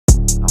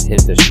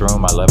Hit the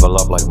shroom, I level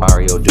up like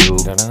Mario do.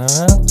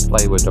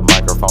 Play with the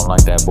microphone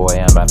like that boy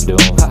MF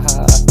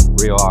Doom.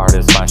 Real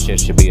artist, my shit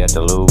should be at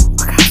the Louvre.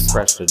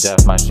 Fresh to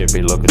death, my shit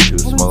be looking too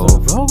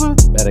smooth.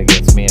 Bet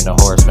against me and the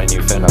Horseman,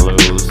 you finna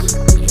lose.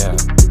 Yeah.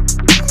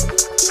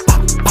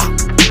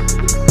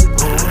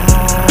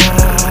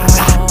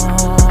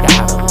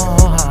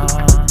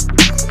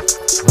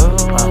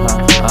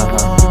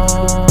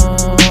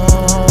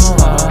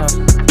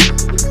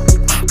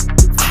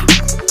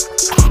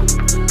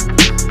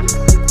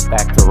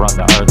 Back to run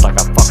the earth like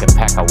a fucking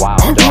pack of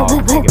wild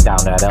dogs. Take it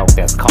down that elk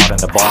that's caught in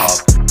the bog.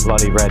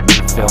 Bloody red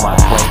meat fill my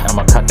plate,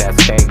 I'ma cut that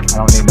steak.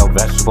 I don't need no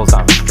vegetables,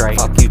 I'm straight.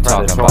 Fuck you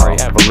talking Predatory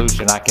about?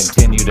 Evolution, I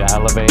continue to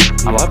elevate.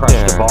 I'ma up crush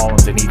there. the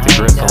bones and eat the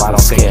gristle, I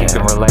don't think you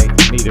can relate.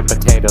 Needed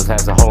potatoes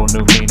has a whole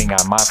new meaning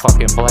on my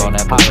fucking plate. Bon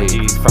appetit.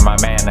 Apologies for my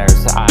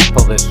manners, I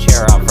pull this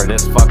chair out for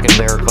this fucking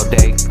lyrical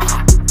date.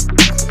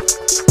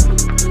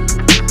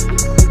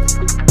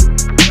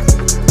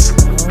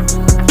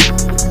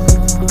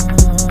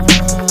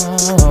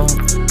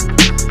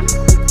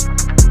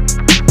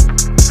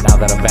 Now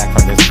that I'm back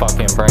from this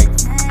fucking break,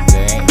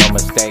 there ain't no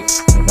mistake,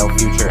 ain't no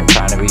future in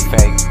trying to be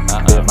fake.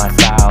 Did my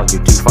style, you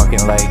too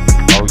fucking late.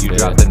 Oh, you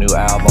dropped a new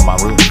album, I'm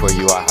rooting for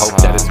you, I hope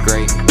that it's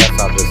great. Guess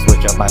I'll just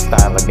switch up my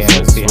style again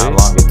and see how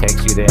long it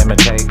takes you to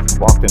imitate.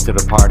 Walked into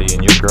the party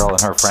and your girl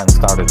and her friends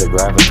started to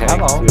gravitate.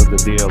 Sealed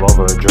the deal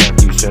over a drink,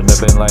 you shouldn't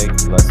have been late.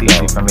 Less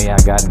easy for me, I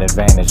got an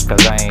advantage,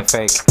 cause I ain't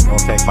fake. Don't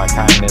take my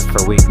kindness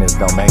for weakness,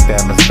 don't make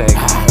that mistake.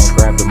 Don't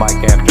grab the mic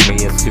after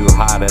me, it's too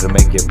hot, it'll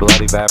make your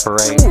blood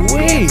evaporate. The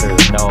answer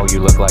is no,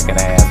 you look like an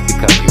ass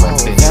because you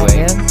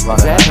insinuate.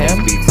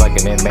 Running beats like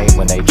an inmate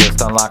when they just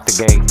unlock the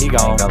gate. He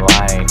gon'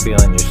 lie, I ain't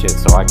feeling your shit,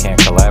 so I can't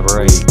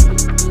collaborate.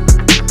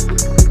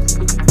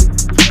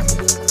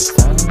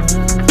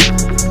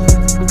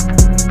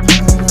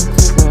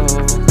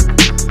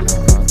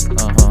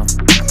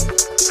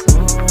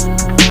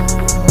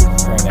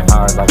 Training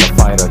hard like a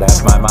fighter,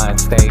 that's my mind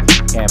state.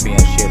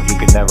 Championship, you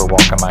could never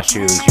walk in my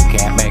shoes, you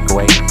can't make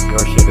weight.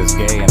 Your shit is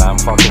gay and I'm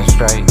fucking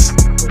straight.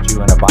 Put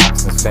you in a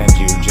box and send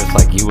you just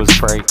like you was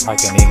freight.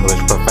 Like an English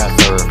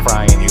professor,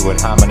 frying you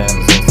with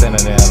homonyms and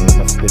synonyms.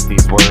 Let's spit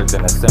these words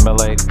and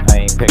assimilate. I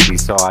ain't picky,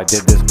 so I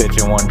did this bitch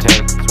in one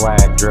take.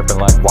 Swag dripping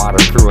like water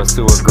through a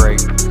sewer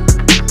grate.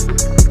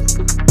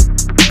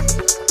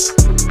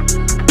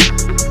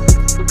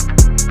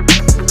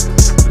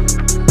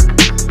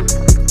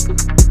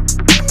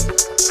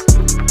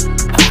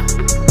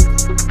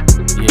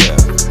 Yeah,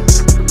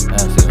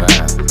 MC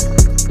Mann.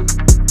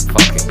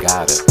 Fucking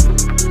got it.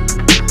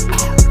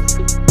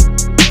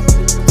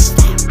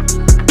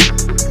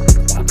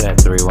 That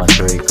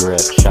 313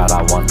 grip, shout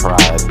out one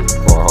pride,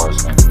 4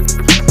 horsemen,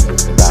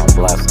 down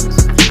blessings.